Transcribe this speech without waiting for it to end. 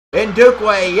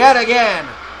Ndukwe yet again.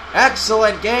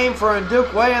 Excellent game for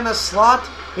Ndukwe in the slot.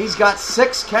 He's got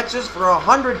 6 catches for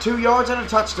 102 yards and a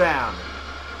touchdown.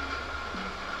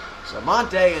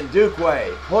 Samonte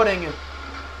Ndukwe putting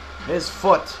his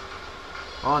foot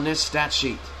on this stat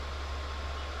sheet.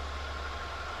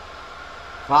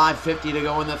 5:50 to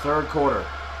go in the third quarter.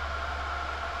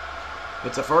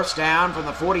 It's a first down from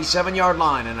the 47-yard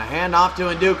line and a handoff to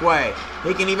Ndukwe.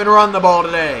 He can even run the ball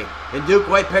today.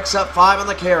 Ndukwe picks up 5 on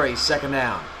the carry, second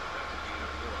down.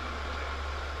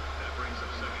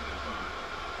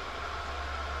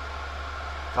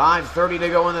 $5:30 to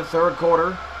go in the third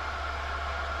quarter.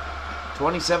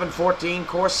 27-14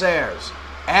 Corsairs.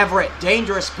 Everett,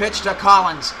 dangerous pitch to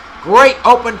Collins. Great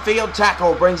open field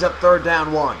tackle, brings up third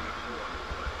down 1.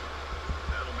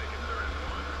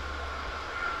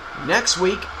 Next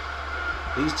week,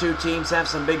 these two teams have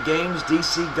some big games.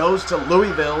 DC goes to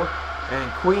Louisville,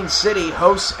 and Queen City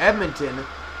hosts Edmonton.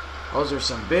 Those are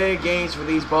some big games for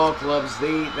these ball clubs.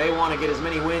 They want to get as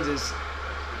many wins as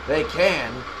they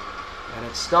can, and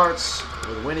it starts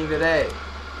with winning today.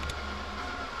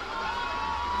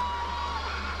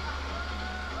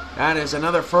 That is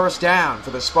another first down for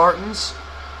the Spartans,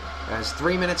 as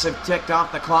 3 minutes have ticked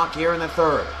off the clock here in the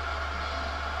third.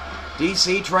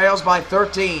 DC trails by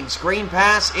 13. Screen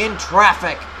pass in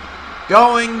traffic.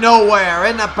 Going nowhere.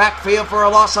 In the backfield for a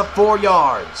loss of 4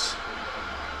 yards.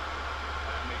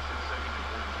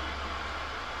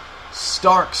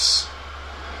 Starks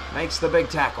makes the big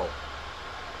tackle.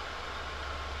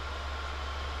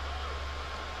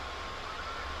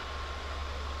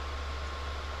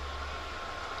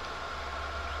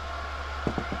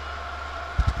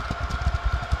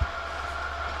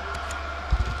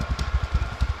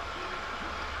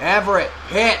 Everett,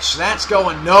 pitch, that's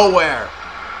going nowhere.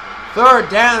 Third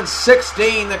down,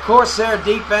 16. The Corsair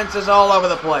defense is all over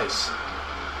the place.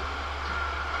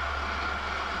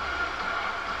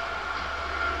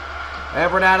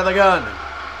 Everett out of the gun.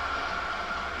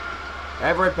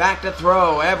 Everett back to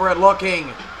throw. Everett looking.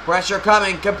 Pressure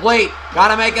coming, complete. Got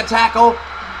to make a tackle.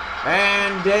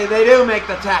 And they do make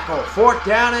the tackle. 4th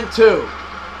down and 2.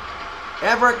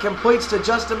 Everett completes to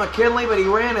Justin McKinley, but he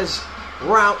ran his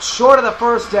route short of the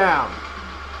first down.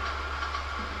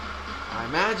 I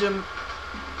imagine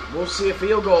we'll see a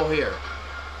field goal here.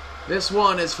 This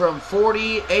one is from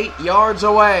 48 yards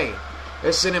away.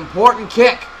 It's an important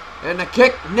kick, and the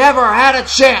kick never had a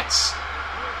chance.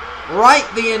 Right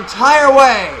the entire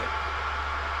way.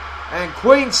 And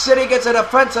Queen City gets a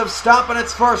defensive stop, and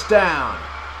it's first down.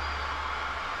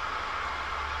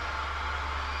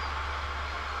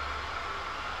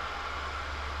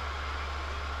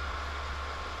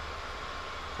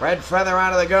 Red Feather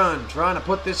out of the gun, trying to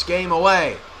put this game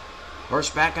away.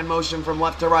 First back in motion from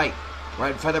left to right.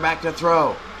 Red Feather back to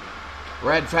throw.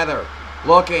 Red Feather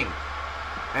looking.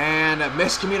 And a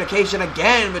miscommunication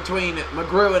again between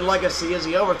McGrew and Legacy as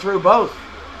he overthrew both.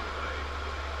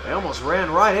 They almost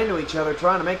ran right into each other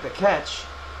trying to make the catch.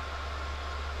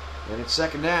 And it's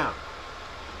second down.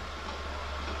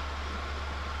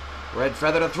 Red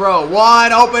Feather to throw.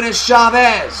 Wide open is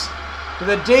Chavez to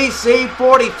the DC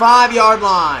 45-yard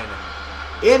line.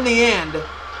 In the end,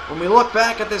 when we look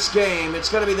back at this game, it's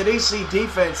going to be the DC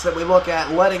defense that we look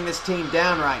at letting this team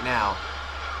down right now.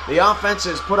 The offense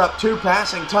has put up 2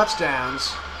 passing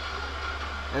touchdowns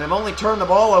and have only turned the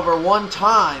ball over 1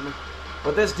 time,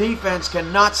 but this defense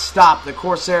cannot stop the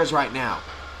Corsairs right now.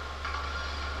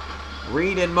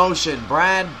 Reed in motion.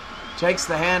 Brad takes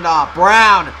the handoff.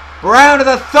 Brown to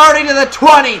the 30, to the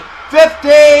 20,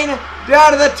 15,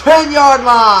 down to the 10-yard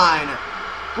line.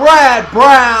 Brad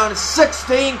Brown,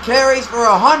 16 carries for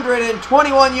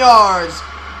 121 yards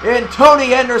in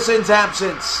Tony Henderson's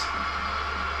absence.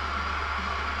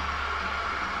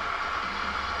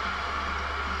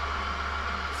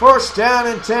 First down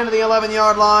and 10 to the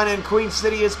 11-yard line, and Queen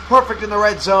City is perfect in the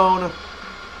red zone,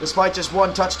 despite just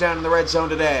 1 touchdown in the red zone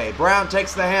today. Brown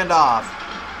takes the handoff.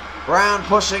 Brown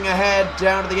pushing ahead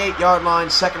down to the 8-yard line,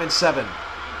 2nd and 7.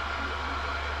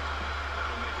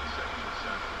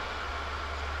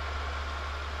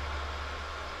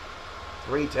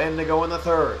 .310 to go in the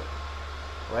third.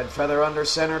 Red Feather under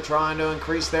center trying to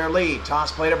increase their lead. Toss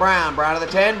play to Brown. Brown to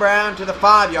the 10. Brown to the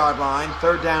 5-yard line.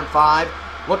 3rd down 5.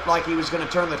 Looked like he was going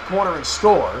to turn the corner and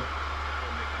score.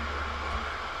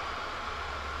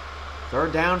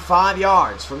 3rd down 5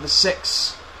 yards from the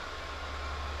 6.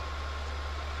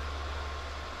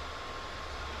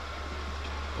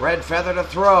 Red Feather to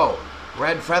throw.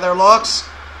 Red Feather looks.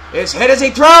 Is hit as he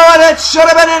throws, and it should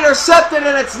have been intercepted,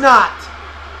 and it's not.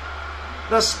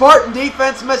 The Spartan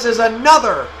defense misses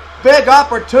another big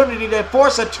opportunity to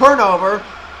force a turnover,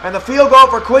 And the field goal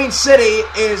for Queen City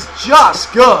is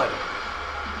just good.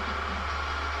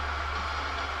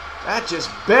 That just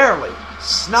barely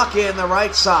snuck in the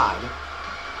right side.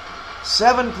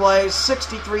 7 plays,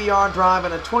 63-yard drive,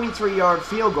 and a 23-yard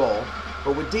field goal.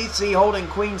 But with DC holding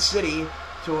Queen City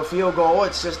to a field goal,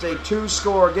 it's just a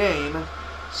 2-score game,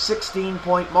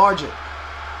 16-point margin.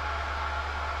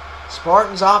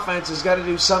 Spartans' offense has got to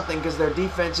do something because their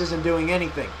defense isn't doing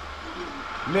anything.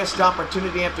 Missed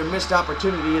opportunity after missed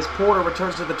opportunity as Porter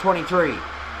returns to the 23.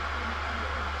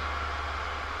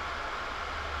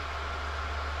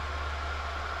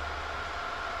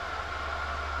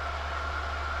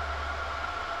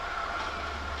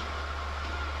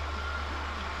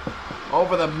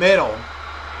 Over the middle,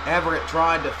 Everett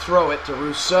tried to throw it to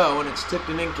Rousseau, and it's tipped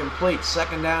and incomplete.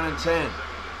 2nd down and 10.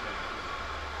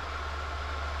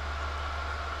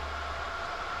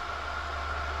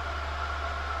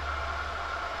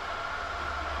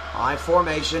 High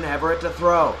formation, Everett to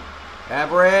throw.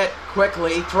 Everett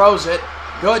quickly throws it.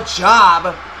 Good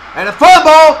job. And a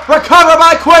fumble recovered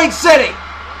by Queen City.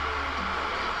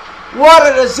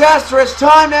 What a disastrous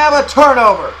time to have a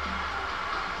turnover.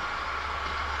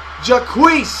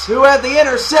 Jaquise, who had the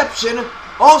interception,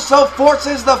 also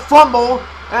forces the fumble,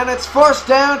 and it's 1st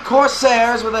down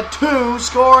Corsairs with a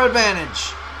 2-score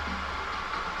advantage.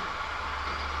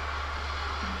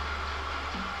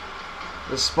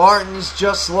 The Spartans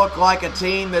just look like a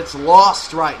team that's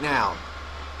lost right now.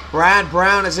 Brad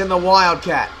Brown is in the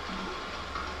Wildcat.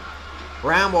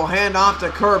 Brown will hand off to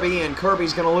Kirby, and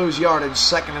Kirby's going to lose yardage,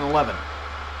 2nd and 11.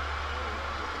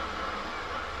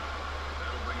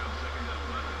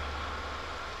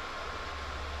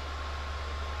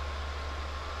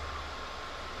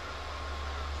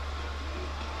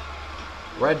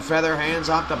 Red Feather hands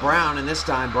off to Brown, and this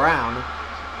time Brown,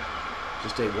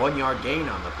 just a 1-yard gain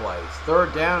on the play.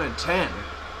 3rd down and 10.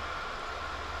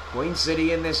 Queen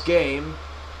City in this game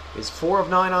is 4 of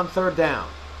 9 on 3rd down.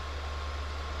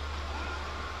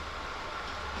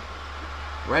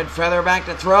 Red Feather back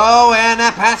to throw, and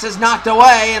that pass is knocked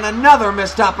away, and another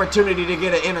missed opportunity to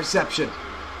get an interception.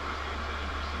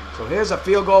 So here's a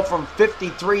field goal from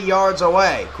 53 yards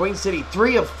away. Queen City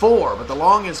 3 of 4, but the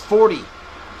long is 40.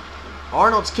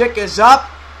 Arnold's kick is up,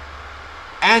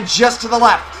 and just to the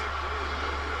left.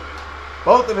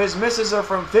 Both of his misses are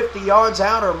from 50 yards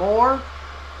out or more.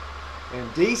 And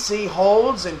DC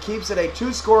holds and keeps it a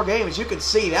 2-score game. As you can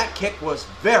see, that kick was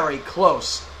very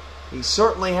close. He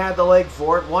certainly had the leg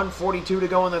for it. 1:42 to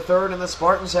go in the 3rd, and the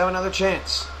Spartans have another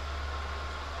chance.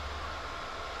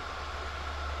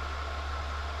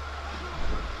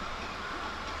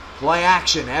 Play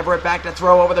action. Everett back to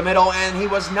throw over the middle, and he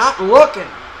was not looking.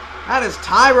 That is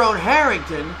Tyrone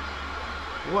Harrington.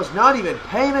 He was not even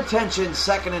paying attention.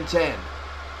 2nd and 10.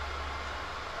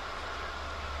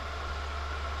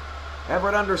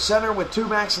 Everett under center with 2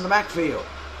 backs in the backfield.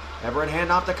 Everett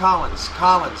hand off to Collins.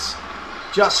 Collins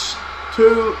just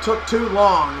took too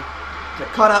long to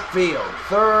cut upfield.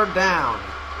 3rd down.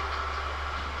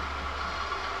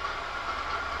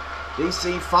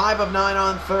 DC 5 of 9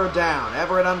 on 3rd down.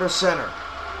 Everett under center.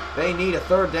 They need a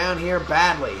 3rd down here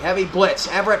badly. Heavy blitz.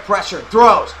 Everett pressured.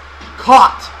 Throws.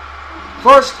 Caught.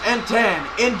 1st and 10.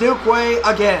 Ndukwe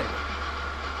again.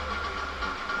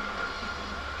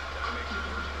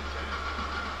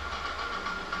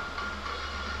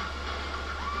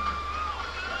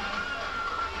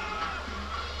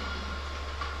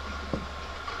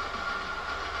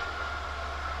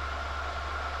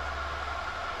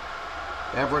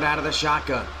 Everett out of the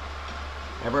shotgun.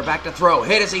 Everett back to throw.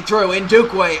 Hit as he threw.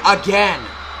 Ndukwe again.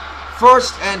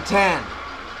 1st and 10.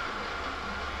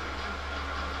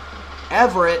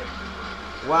 Everett,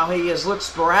 while he has looked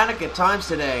sporadic at times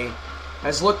today,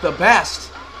 has looked the best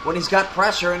when he's got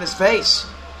pressure in his face.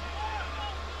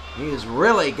 He has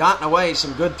really gotten away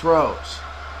some good throws.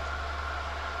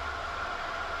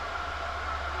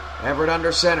 Everett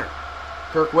under center.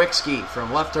 Kirkwiczki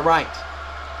from left to right.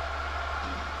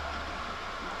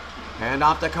 Hand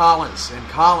off to Collins, and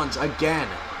Collins again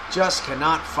just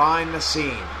cannot find the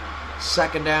seam.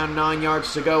 2nd down, 9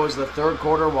 yards to go as the 3rd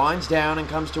quarter winds down and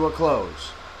comes to a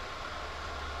close.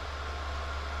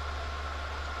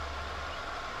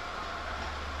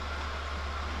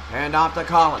 Hand off to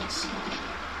Collins.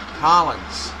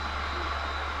 Collins.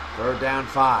 3rd down,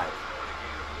 5.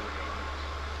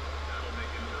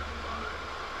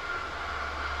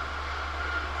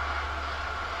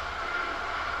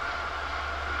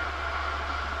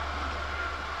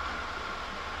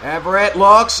 Everett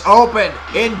looks open.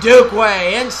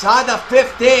 Ndukwe inside the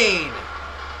 15.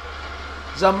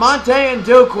 Zamonte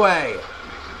Ndukwe.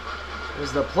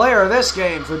 is the player of this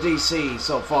game for DC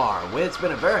so far. It's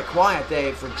been a very quiet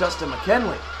day for Justin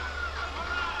McKinley.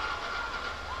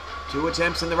 2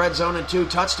 attempts in the red zone and 2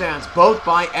 touchdowns, both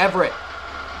by Everett.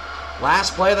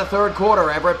 Last play of the third quarter,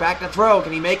 Everett back to throw.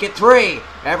 Can he make it 3?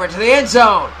 Everett to the end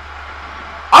zone.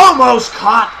 Almost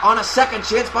caught on a second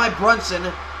chance by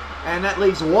Brunson. And that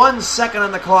leaves 1 second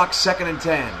on the clock, 2nd and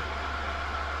 10.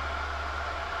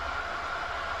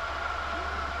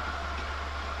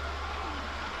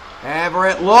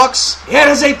 Everett looks. It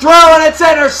is a throw and it's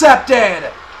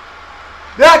intercepted.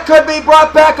 That could be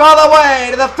brought back all the way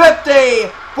to the 50,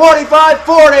 45,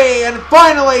 40, and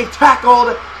finally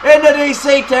tackled into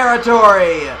DC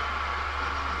territory.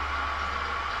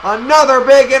 Another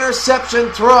big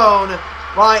interception thrown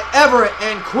by Everett,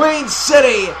 and Queen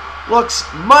City looks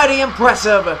mighty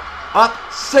impressive, up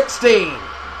 16.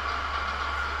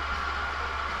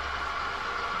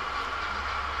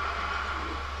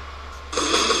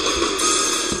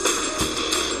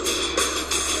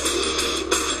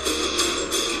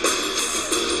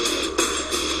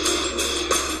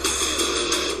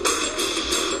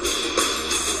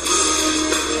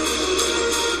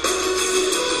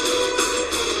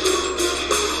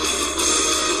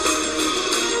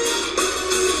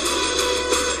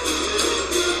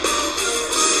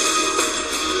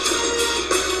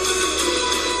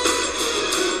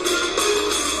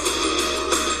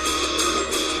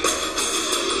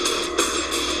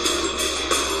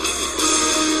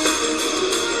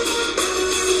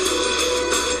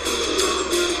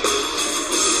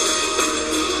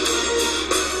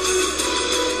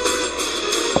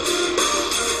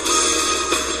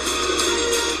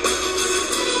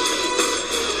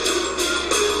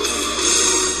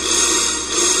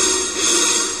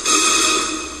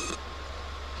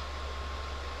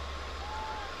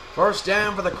 First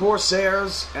down for the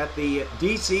Corsairs at the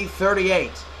DC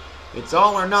 38. It's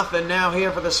all or nothing now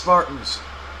here for the Spartans.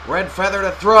 Red Feather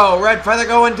to throw. Red Feather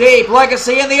going deep.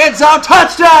 Legacy in the end zone.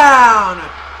 Touchdown!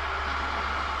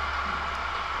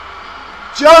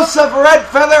 Joseph Red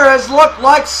Feather has looked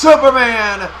like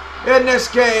Superman in this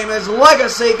game as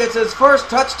Legacy gets his first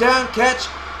touchdown catch,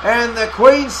 and the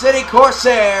Queen City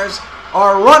Corsairs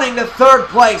are running to third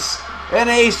place in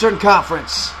the Eastern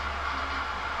Conference.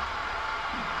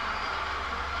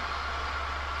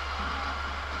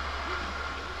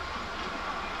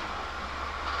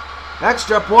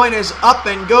 Extra point is up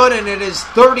and good, and it is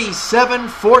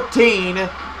 37-14.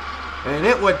 And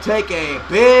it would take a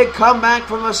big comeback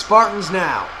from the Spartans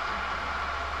now.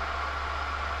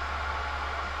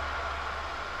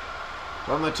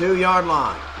 From the 2-yard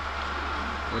line.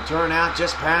 Return out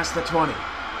just past the 20.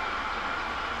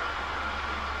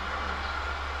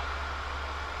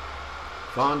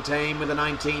 Fontaine with a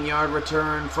 19-yard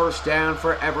return. First down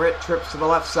for Everett. Trips to the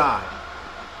left side.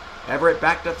 Everett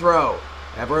back to throw.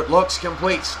 Everett looks,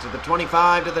 completes to the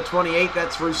 25, to the 28.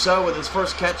 That's Rousseau with his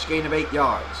first catch, gain of 8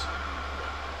 yards.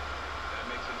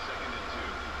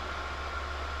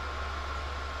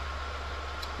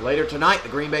 Later tonight, the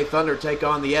Green Bay Thunder take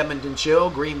on the Edmonton Chill.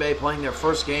 Green Bay playing their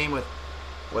first game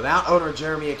without owner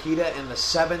Jeremy Akita and the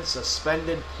 7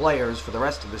 suspended players for the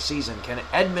rest of the season. Can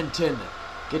Edmonton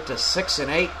get to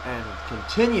 6-8 and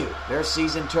continue their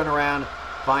season turnaround?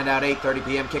 Find out 8:30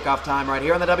 p.m. kickoff time right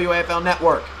here on the WAFL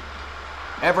Network.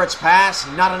 Everett's pass,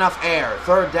 not enough air.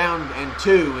 Third down and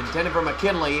 2, intended for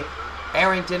McKinley.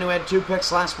 Arrington, who had 2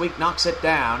 picks last week, knocks it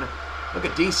down. Look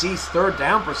at DC's third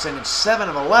down percentage, 7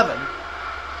 of 11.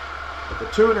 But the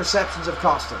 2 interceptions have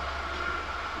cost him.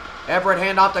 Everett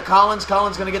handoff to Collins.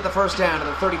 Collins going to get the first down to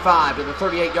the 35, to the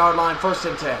 38-yard line, 1st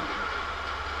and 10.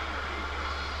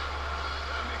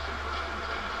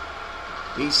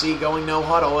 DC going no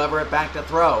huddle. Everett back to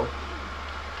throw.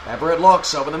 Everett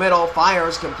looks over the middle,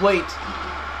 fires, complete.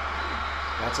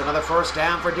 That's another first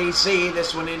down for DC.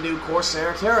 This one into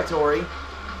Corsair territory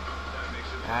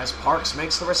as Parks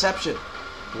makes the reception.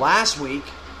 Last week,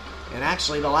 and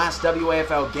actually the last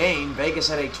WAFL game, Vegas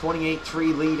had a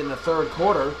 28-3 lead in the third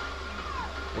quarter,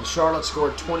 and Charlotte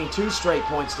scored 22 straight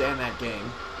points to end that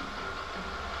game.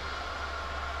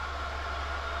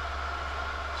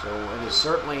 So it is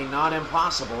certainly not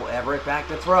impossible. Everett back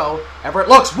to throw. Everett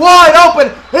looks wide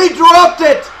open. He dropped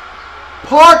it.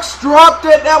 Parks dropped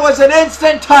it. That was an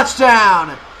instant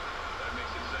touchdown.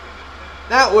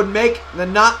 That would make the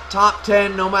not top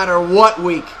 10 no matter what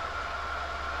week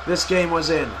this game was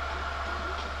in.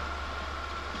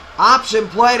 Option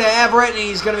play to Everett, and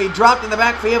he's going to be dropped in the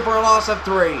backfield for a loss of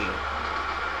 3.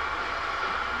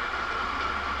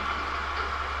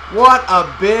 What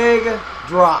a big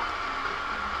drop.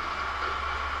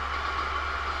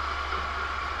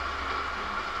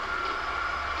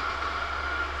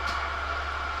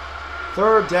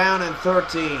 3rd down and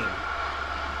 13.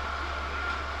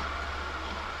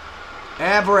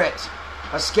 Everett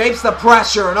escapes the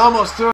pressure and almost threw